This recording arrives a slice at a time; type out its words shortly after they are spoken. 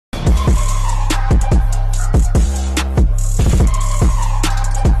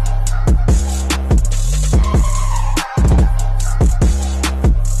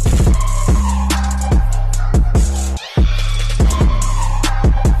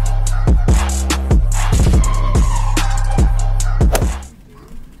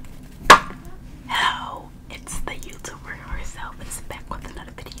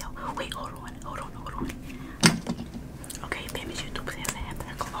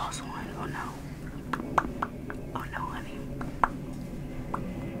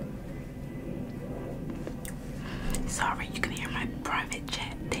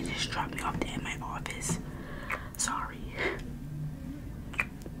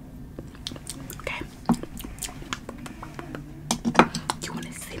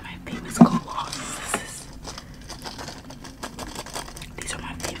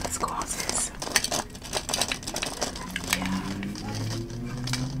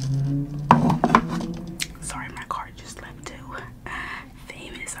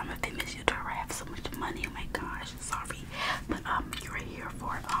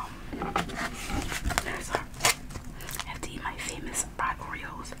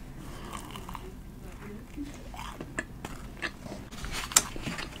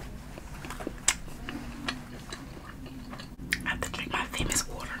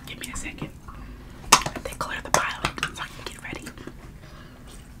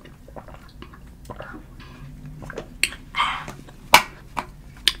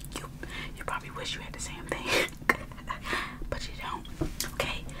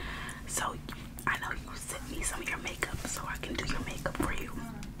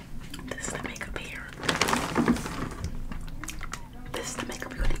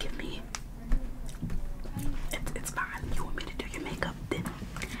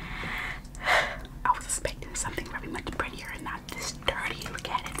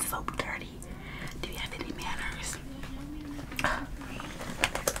so dirty. Do you have any manners?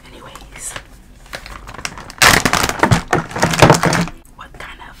 Anyways, what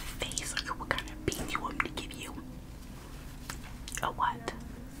kind of face or what kind of beat you want me to give you? A what?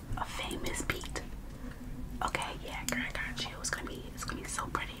 A famous beat? Okay, yeah, girl, I got you. It's gonna be so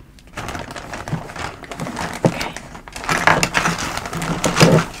pretty. Okay.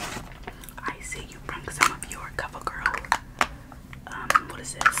 I see you bring some of your CoverGirl. What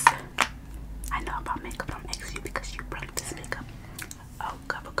is this? I know about makeup. I'm asking you because you brought this makeup. Oh,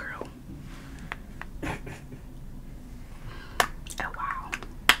 CoverGirl. Oh wow.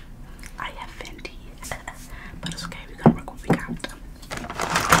 I have Fenty. But it's okay, we're gonna work what we got.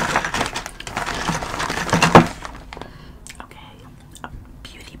 Okay, a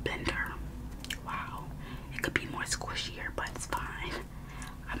beauty blender. Wow. It could be more squishier, but it's fine.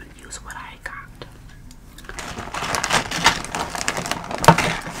 I'm gonna use what I got.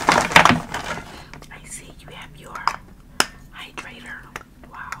 I see you have your hydrator.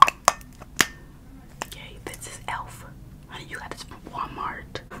 Wow. Okay, this is Elf. Honey, you got this from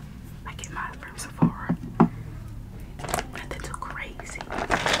Walmart. I get mine from Sephora. Nothing too crazy.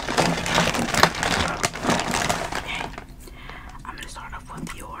 Okay, I'm gonna start off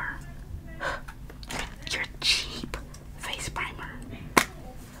with your cheap face primer.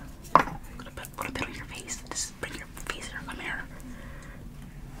 Put a bit on your face. Just bring your face here. Come here.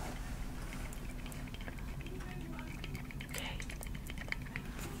 Okay.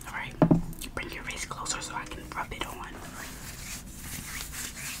 Alright. Bring your face closer so I can rub it on.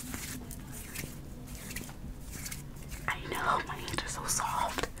 I know, my hands are so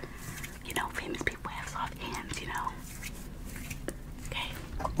soft. You know, famous people have soft hands, you know. Okay.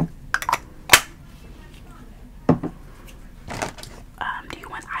 Do you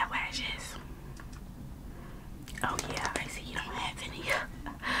want eyelashes? Oh yeah, I see you don't have any.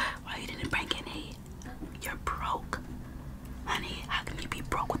 Well, you didn't bring any. You're broke. Honey, how can you be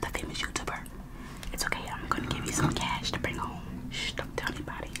broke with a famous YouTuber? It's okay, I'm gonna give you some cash to bring home. Shh, don't tell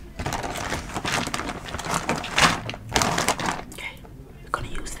anybody. Okay, we're gonna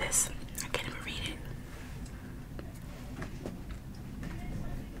use this. I can't even read it.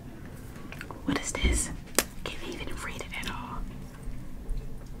 What is this? Can't even read it at all.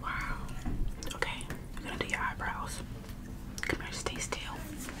 Wow. Okay, we're gonna do your eyebrows. Come here, stay still.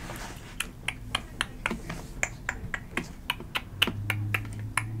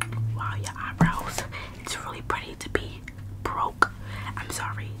 Wow, your eyebrows. It's really pretty to be broke. I'm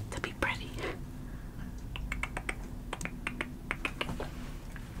sorry, to be pretty.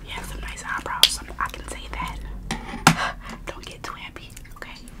 You have some nice eyebrows. I can say that. Don't get too happy,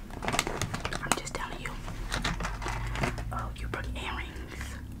 okay? I'm just telling you. Oh, you brought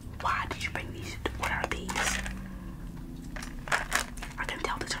earrings. Why did you bring these? What are these? I can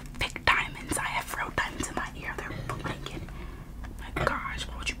tell these are fake diamonds. I have real diamonds in my ear. They're blinking. My gosh,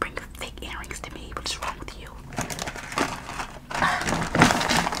 why would you bring fake earrings to me? What's wrong with you?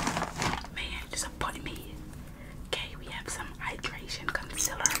 Man, just put me. Okay, we have some hydration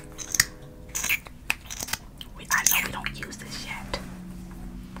concealer. I know we don't use this yet.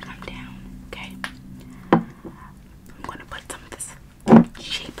 Calm down, okay? I'm gonna put some of this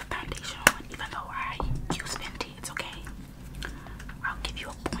cheap foundation on, even though I use Fenty. It's okay. I'll give you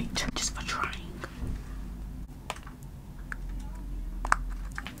a point just for trying.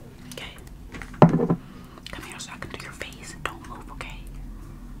 Okay. Come here so I can do your face. Don't move, okay?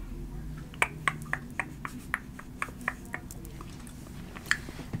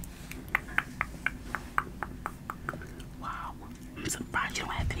 Wow. I'm surprised you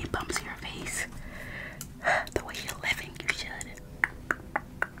don't have any bumps in your face. The way you're living, you should.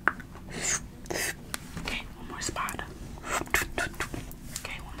 Okay, one more spot.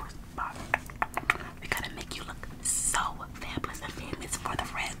 Okay, one more spot. We gotta make you look so fabulous and famous for the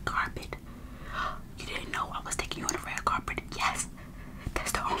red carpet. You didn't know I was taking you on the red carpet? Yes.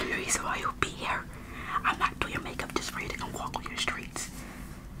 That's the only reason why you'll be here. I'm not doing your makeup just for you to come walk on your streets.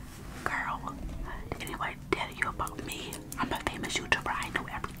 Girl, did anybody tell you about me? I'm a famous YouTuber. I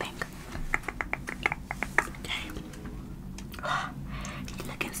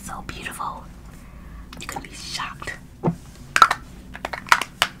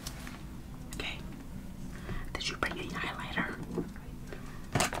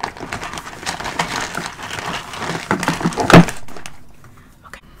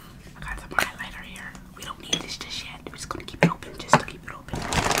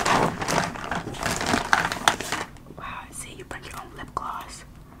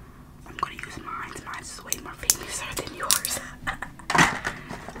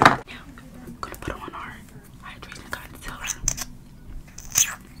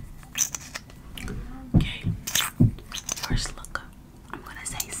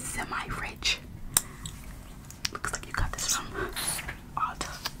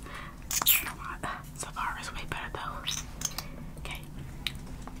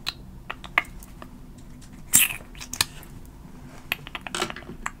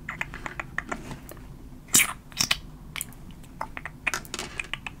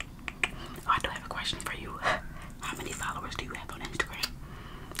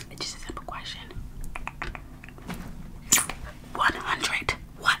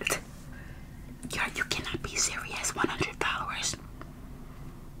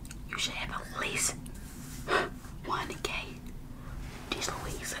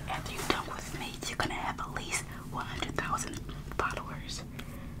So after you're done with me, you're gonna have at least 100,000 followers.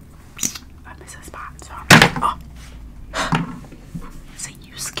 I miss a spot, so oh. So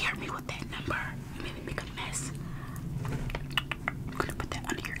you scared me with that number. You made me make a mess. I'm gonna put that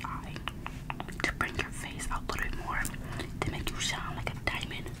under your eye to bring your face out a little bit more, to make you shine like a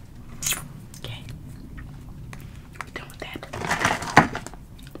diamond. Okay. Done with that.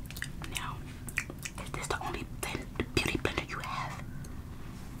 Now, is this the only beauty blender you have?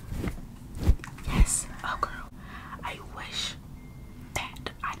 Yes. Oh, girl. I wish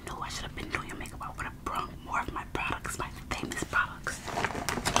that I knew I should have been doing your makeup. I would have brought more of my products, my famous products.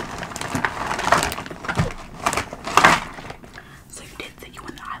 So you did say you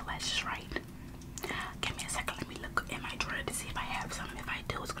want the eyelashes, right? Give me a second. Let me look in my drawer to see if I have some. If I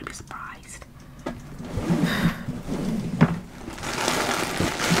do, it's gonna be surprised.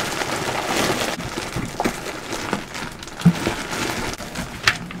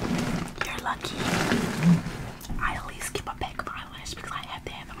 You're lucky. I always keep a pack of eyelashes because I have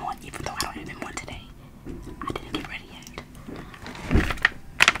to have them on, even though I don't have them on today. I didn't get ready yet.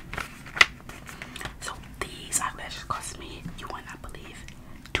 So these eyelashes cost me, you would not believe,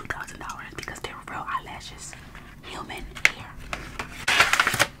 $2,000 because they're real eyelashes, human hair.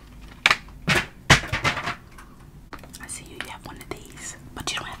 I see you have one of these, but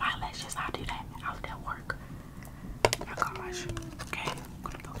you don't have eyelashes. I'll do that. How would that work? Oh my gosh. Okay, I'm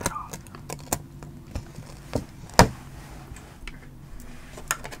gonna pull it off.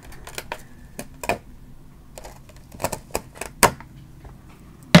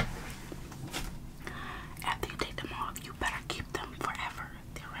 After you take them off, you better keep them forever.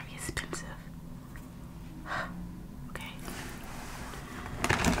 They're very expensive. Okay.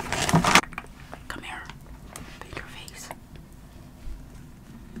 Come here. Pick your face.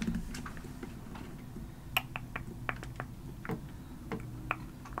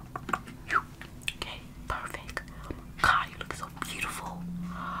 Okay, perfect. God, you look so beautiful.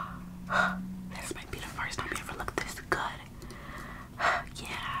 This might be the first time you ever looked this good.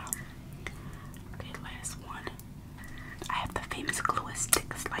 Yeah. Okay, last one. I have the famous glue. It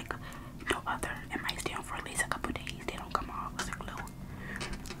sticks like no other. It might stay on for at least a couple days. They don't come off. It's a glue.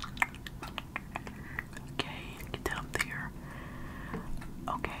 Okay, get that up there.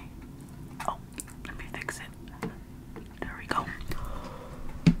 Okay. Oh, let me fix it. There we go.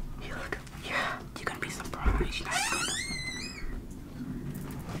 You look, yeah, you're gonna be surprised. You're not gonna.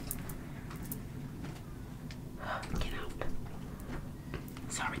 Get out.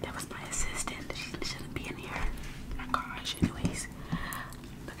 Sorry, that was my assistant. She shouldn't be in here. Oh my gosh. Anyways,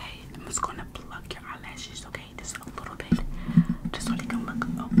 okay, I'm just gonna pluck your eyelashes. Okay, just a little bit, just so they can look a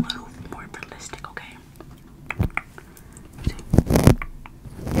little more realistic. Okay.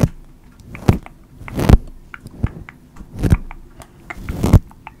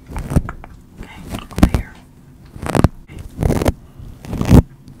 Okay, over here.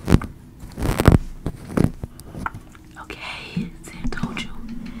 Okay, see, I told you.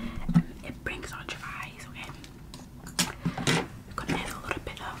 It brings out your eyes, okay? I'm gonna add a little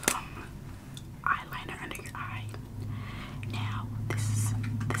bit of eyeliner under your eye. Now, this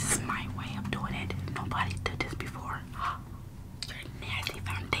is my way of doing it. Nobody did this before. Your nasty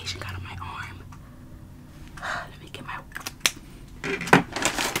foundation got on my arm. Let me get my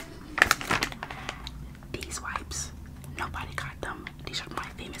these wipes. Nobody got them. These are my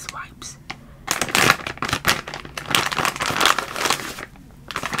famous wipes.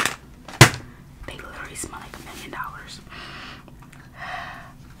 They literally smell like $1 million.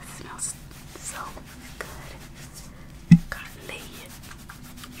 It smells so good. Golly.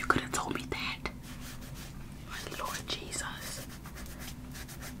 You could have told me that. My Lord Jesus.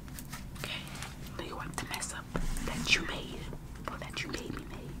 Okay. Do you wipe the mess up that you made, or that you made me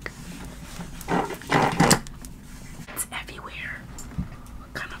make? It's everywhere.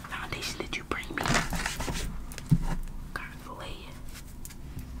 What kind of foundation did you bring me? Golly.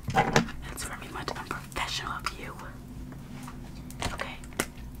 That's very much unprofessional of you. Okay,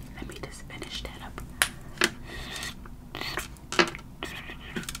 let me just finish that up.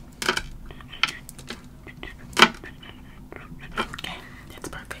 Okay, that's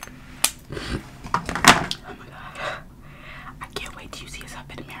perfect. Oh my god. I can't wait till you see yourself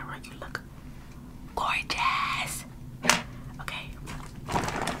in the mirror. You look gorgeous. Okay.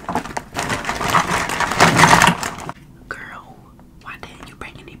 Girl, why didn't you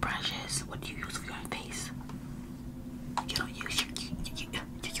bring any brushes? What do you use for your face? You don't use your you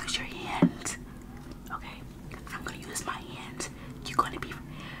use your hands. Okay, I'm gonna use my hands.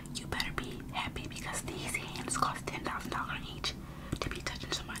 You better be happy because these hands cost $10,000 each to be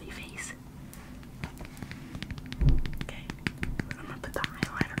touching somebody's face. Okay, I'm gonna put the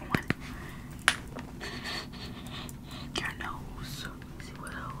highlighter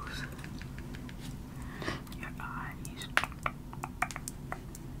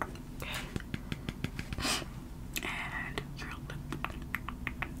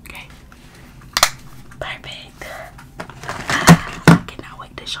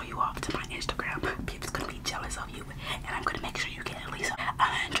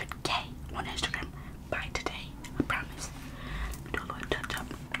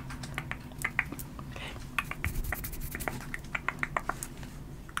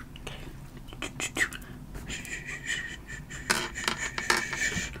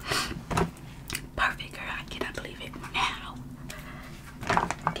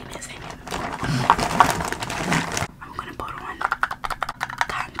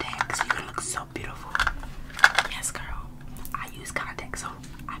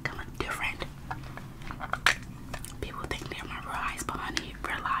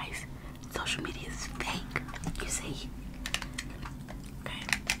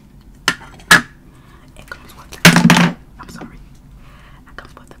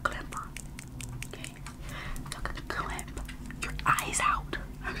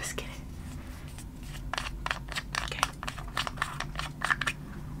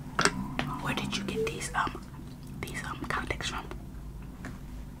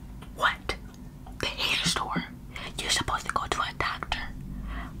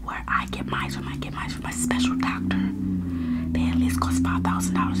get mine from my special doctor. They at least cost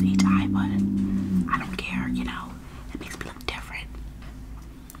 $5,000 each eye, but I don't care, you know. It makes me look different.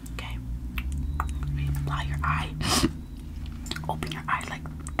 Okay. Apply your eye. Open your eye like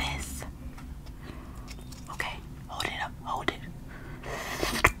this. Okay. Hold it up. Hold it.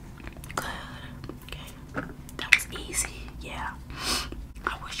 Good. Okay. That was easy. Yeah.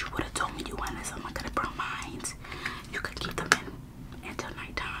 I wish you would have told me you wanted some. I could have brought mine. You could keep them in until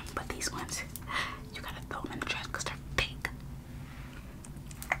nighttime, but these ones, you gotta throw them in the trash because they're fake.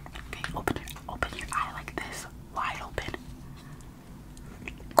 Okay, open your eye like this, wide open.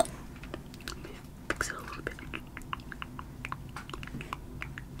 Let me fix it a little bit.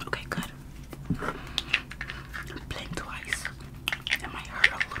 Okay, good. Blink twice. It might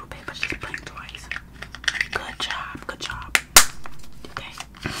hurt a little bit, but just blink twice. Good job, good job. Okay.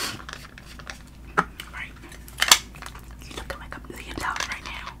 Right. You're looking like $1 million right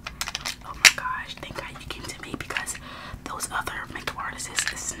now. Oh my gosh, thank God you came to me because those other makeup artists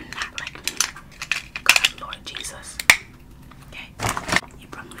is not like me. God, Lord Jesus. Okay. You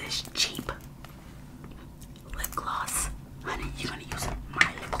bring this cheap lip gloss. Honey, you're gonna use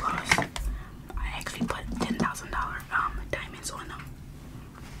my lip gloss. I actually put $10,000 diamonds on them.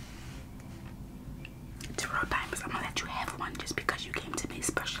 It's real diamonds. I'm gonna let you have one just because you came to me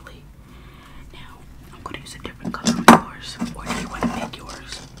especially. Now, I'm gonna use a different color on yours. Or do you want to pick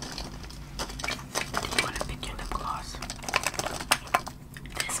yours? Do you want to pick your lip gloss?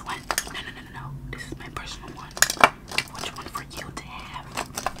 This one? No. This is my personal one. Which one for you to have?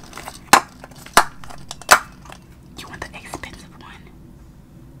 You want the expensive one?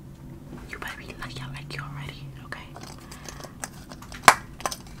 You better be lucky I like you already, okay?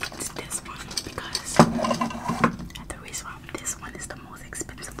 It's this one because the reason why this one is the most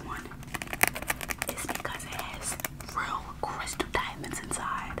expensive one is because it has real crystal diamonds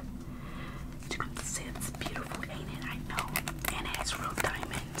inside. You can see it's beautiful, ain't it? I know. And it has real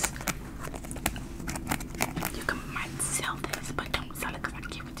diamonds. You might sell this, but don't sell it because I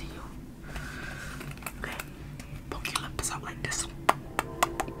give it to you. Okay. Poke your lips out like this.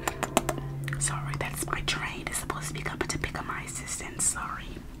 Sorry, that's my train. It's supposed to be coming to pick up my assistant. Sorry.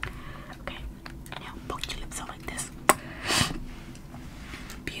 Okay. Now poke your lips out like this.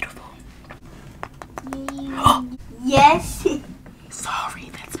 Beautiful. Yes. Sorry,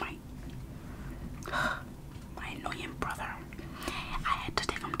 that's my annoying brother. I had to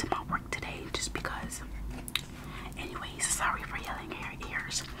take him to my work today just because. Anyways, sorry for yelling in your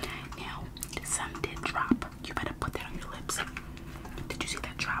ears. Now, the sun did drop. You better put that on your lips. Did you see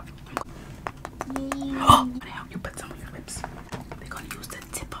that drop? I'm gonna help you put some